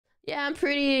Yeah, I'm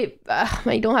pretty,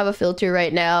 I don't have a filter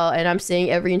right now, and I'm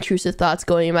saying every intrusive thoughts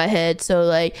going in my head. So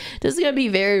like, this is gonna be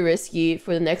very risky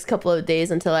for the next couple of days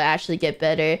until I actually get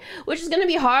better, which is gonna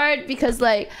be hard because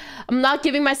like, I'm not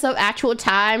giving myself actual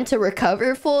time to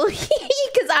recover fully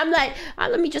because I'm like,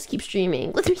 let me just keep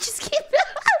streaming. Let me just keep,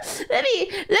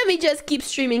 let me just keep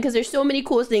streaming because there's so many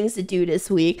cool things to do this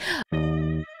week.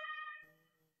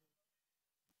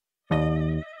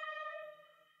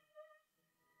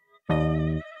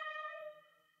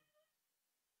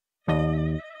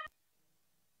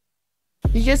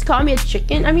 You just call me a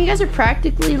chicken? I mean, you guys are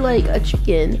practically like a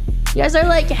chicken. You guys are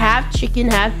like half chicken,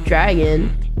 half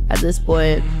dragon at this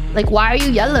point. Like, why are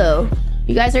you yellow?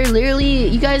 You guys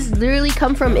literally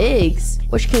come from eggs.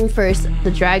 Which came first,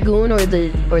 the dragoon or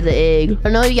the egg? I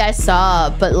don't know if you guys saw,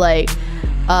 but like,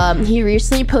 he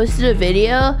recently posted a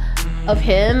video of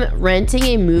him renting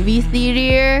a movie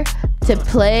theater to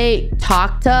play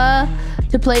Takta,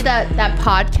 to play that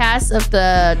podcast of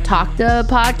the Takta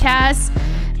podcast,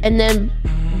 and then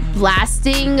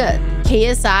blasting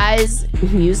KSI's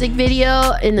music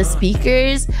video in the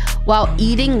speakers while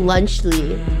eating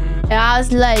lunchly. And I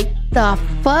was like, the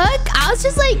fuck? I was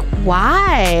just like,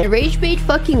 why? Rage bait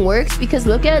fucking works because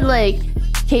look at like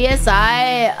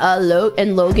KSI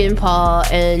and Logan Paul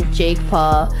and Jake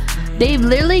Paul. They've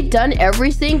literally done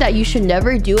everything that you should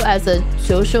never do as a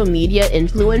social media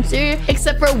influencer,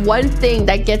 except for one thing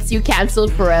that gets you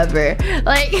canceled forever.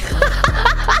 Like,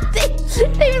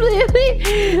 they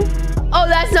literally... Oh,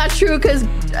 that's not true because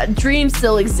Dream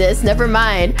still exists. Never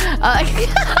mind.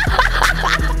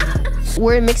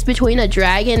 We're a mix between a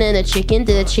dragon and a chicken.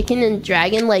 Did a chicken and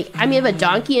dragon, like... I mean, if a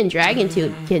donkey and dragon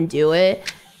can do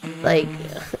it, like...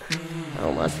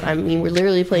 Almost. I mean, we're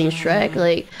literally playing Shrek.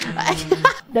 Like,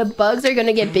 the bugs are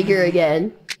gonna get bigger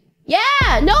again. Yeah,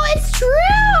 no, it's true.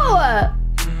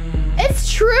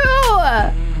 It's true.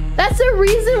 That's the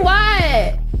reason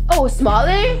why. Oh,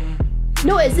 smaller?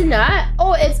 No, is it not?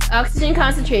 Oh, it's oxygen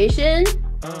concentration.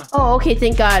 Oh, okay,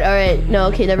 thank God. All right, no,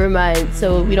 okay, never mind.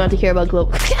 So we don't have to care about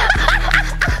global.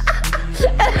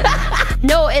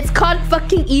 No, it's called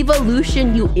fucking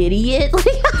evolution, you idiot.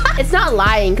 It's not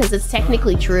lying because it's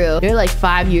technically true. You're like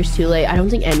 5 years too late. I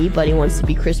don't think anybody wants to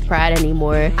be Chris Pratt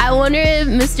anymore. I wonder if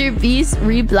Mr. Beast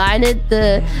reblinded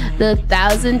the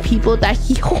 1,000 people that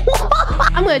he...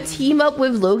 I'm gonna team up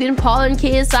with Logan Paul and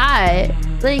KSI.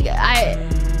 Like,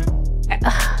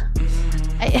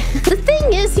 the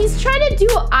thing is, he's trying to do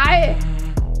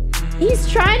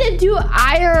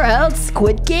IRL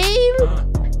Squid Game,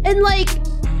 and like,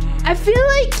 I feel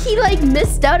like he like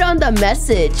missed out on the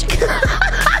message.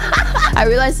 I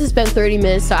realized I spent 30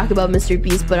 minutes talking about Mr.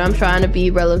 Beast, but I'm trying to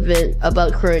be relevant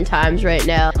about current times right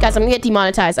now. Guys, I'm gonna get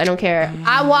demonetized. I don't care.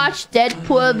 I watched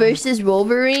Deadpool versus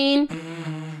Wolverine,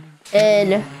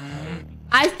 and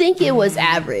I think it was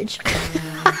average.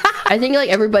 I think like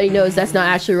everybody knows that's not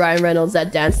actually Ryan Reynolds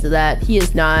that danced to that. He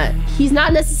is not. He's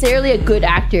not necessarily a good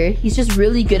actor. He's just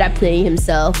really good at playing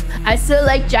himself. I still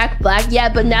like Jack Black, yeah,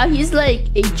 but now he's like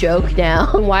a joke now.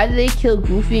 Why did they kill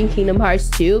Goofy in Kingdom Hearts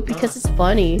 2? Because it's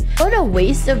funny. What a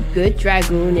waste of good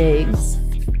dragoon eggs.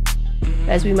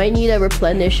 Guys, we might need to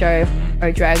replenish our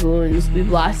dragoons. We've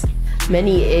lost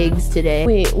many eggs today.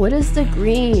 Wait, what is the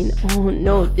green? Oh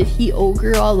no, did he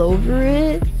ogre all over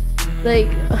it? Like...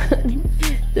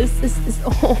 This is,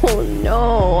 oh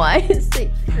no, why is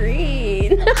it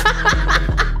green?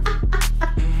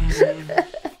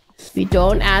 We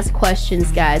don't ask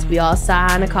questions, guys. We all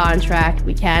sign a contract.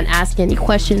 We can't ask any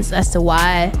questions as to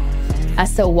why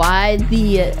is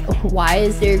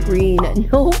there green?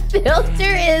 No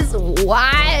filter is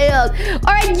wild.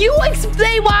 All right, you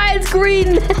explain why it's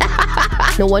green.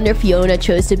 No wonder Fiona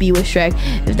chose to be with Shrek.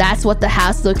 If that's what the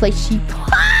house looked like, she...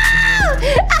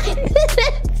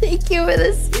 Thank you for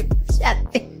the super chat.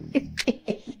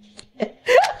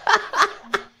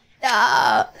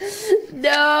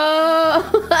 No.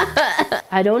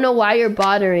 I don't know why you're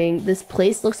bothering. This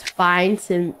place looks fine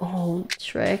to... Oh,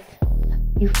 Shrek.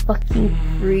 You fucking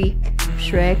freak,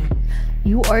 Shrek.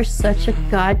 You are such a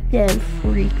goddamn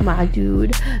freak, my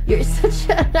dude. You're such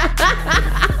a...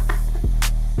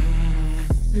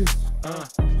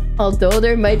 Although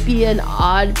there might be an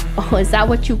odd... Oh, is that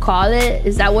what you call it?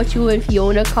 Is that what you and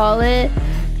Fiona call it?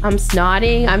 I'm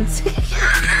snotting.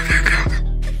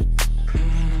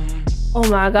 Oh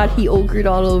my god, he ogred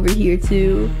all over here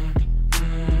too.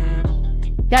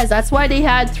 Guys, that's why they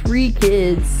had 3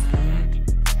 kids.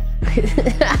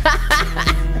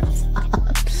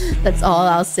 That's all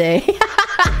I'll say.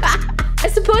 I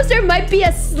suppose there might be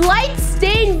a slight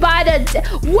stain by the...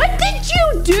 What did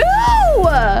you do?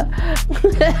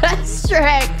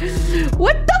 Shrek.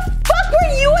 What the fuck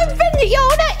were you and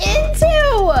Fiona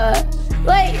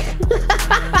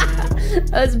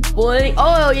I was boiling.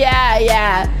 Oh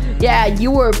yeah,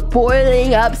 you were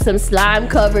boiling up some slime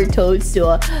covered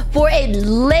toadstool for a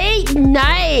late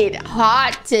night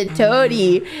hot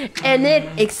toady, and it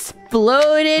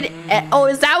exploded. Oh,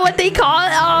 is that what they call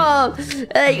it? Oh,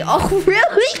 like, oh,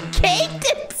 really? Caked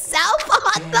itself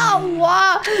on the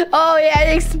wall. Oh yeah,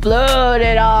 it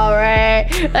exploded. All right.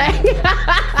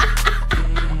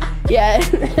 Yeah,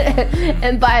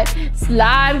 and by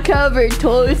slime covered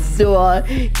toadstool,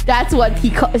 that's what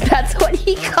he calls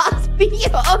me.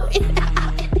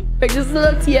 But just a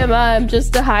little TMI, I'm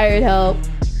just a hired help.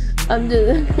 I'm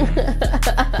just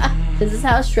This is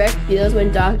how Shrek feels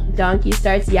when Donkey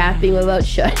starts yapping without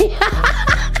shutting.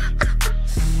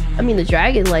 I mean, the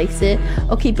dragon likes it.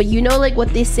 Okay, but you know like what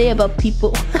they say about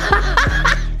people.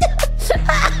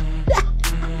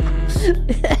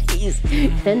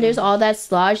 Then there's all that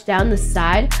sludge down the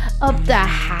side of the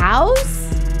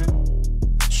house.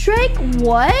 Shrek,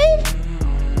 what?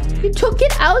 You took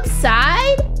it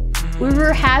outside? We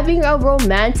were having a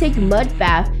romantic mud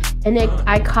bath, and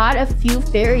I caught a few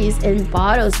fairies in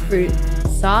bottles for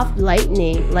soft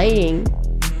lighting.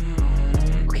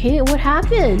 Okay, what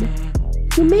happened?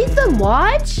 You made them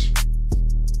watch?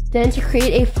 Then to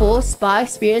create a full spa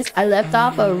experience, I left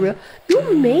off a real...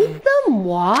 You made them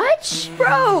watch?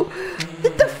 Bro,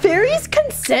 did the fairies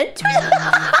consent to it?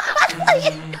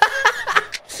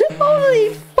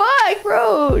 Holy fuck,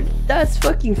 bro. That's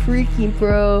fucking freaky,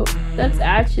 bro. That's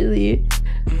actually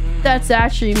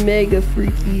mega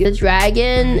freaky. The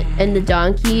dragon and the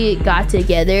donkey got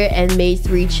together and made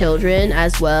 3 children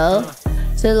as well.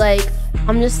 So, like,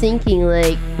 I'm just thinking,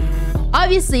 like,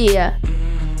 obviously,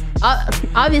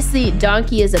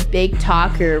 Donkey is a big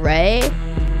talker, right?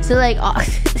 So like,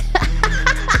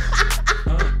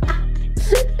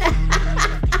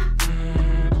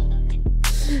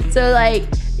 so like,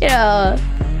 you know,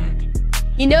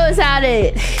 he knows how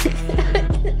to.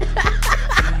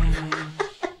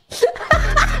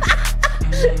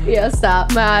 Yeah,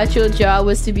 stop. My actual job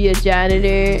was to be a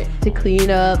janitor to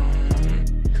clean up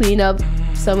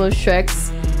some of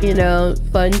Shrek's, you know,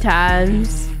 fun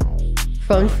times.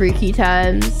 Fun freaky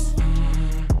times.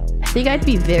 I think I'd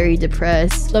be very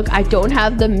depressed. Look, I don't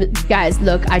have the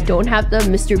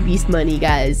Mr. Beast money,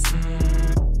 guys.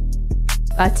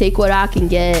 I take what I can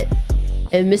get.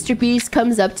 If Mr. Beast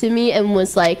comes up to me and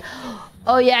was like,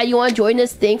 oh yeah, you want to join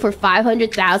this thing for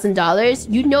 $500,000?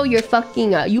 You know you're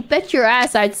fucking you bet your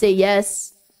ass I'd say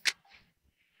yes.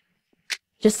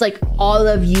 Just like all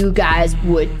of you guys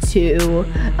would too.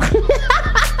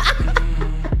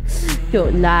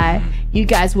 Don't lie. You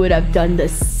guys would have done the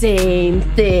same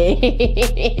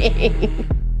thing.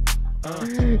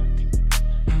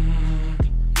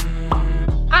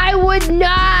 I would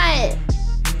not.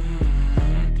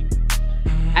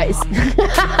 I'm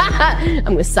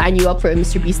gonna sign you up for a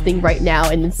Mr. Beast thing right now,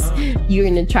 and you're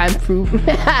gonna try and prove.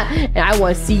 And I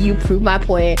want to see you prove my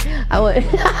point.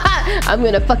 I'm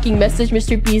gonna fucking message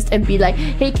Mr. Beast and be like,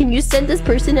 hey, can you send this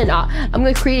person an I'm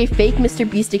gonna create a fake Mr.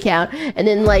 Beast account and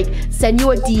then like send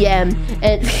you a DM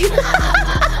and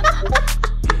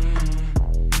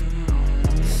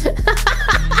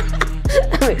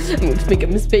I'm gonna make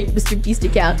a fake Mr. Beast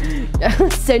account,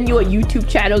 send you a YouTube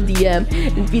channel DM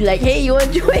and be like, hey, you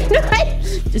wanna join?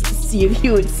 Just to see if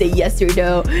you would say yes or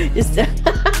no. Just to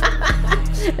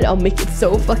and I'll make it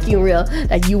so fucking real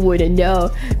that you wouldn't know.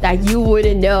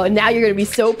 And now you're gonna be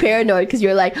so paranoid because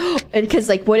you're like, because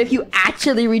like, what if you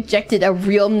actually rejected a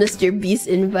real Mr. Beast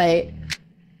invite?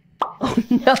 Oh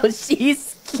no,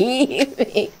 she's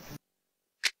scheming.